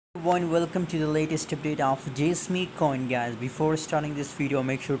Everyone, welcome to the latest update of jasmycoin, guys. Before starting this video,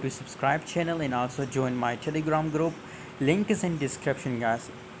 make sure to subscribe channel and also join my telegram group. Link is in description,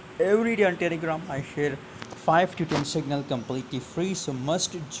 guys. Every day on telegram I share 5 to 10 signal completely free, so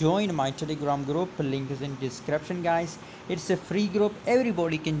must join my telegram group. Link is in description, guys. It's a free group,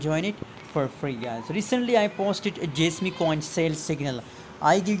 everybody can join it for free, guys. Recently I posted a jasmycoin sale signal.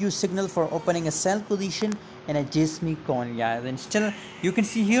 I give you signal for opening a sell position in a jasmycoin, guys, and still you can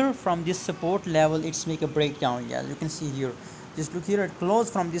see here from this support level it's make a breakdown, guys. You can see here, just look here at close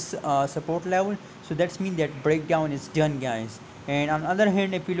from this support level, so that's mean that breakdown is done, guys. And on the other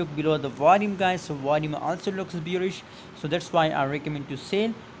hand, if you look below the volume, guys, so volume also looks bearish, so that's why I recommend to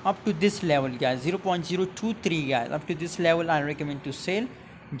sell up to this level, guys, 0.023, guys. Up to this level I recommend to sell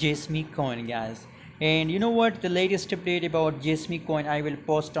jasmycoin, guys. And you know what, the latest update about jasmycoin I will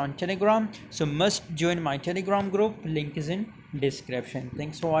post on telegram, so must join my telegram group. Link is in description.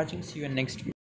 Thanks for watching, see you in next video.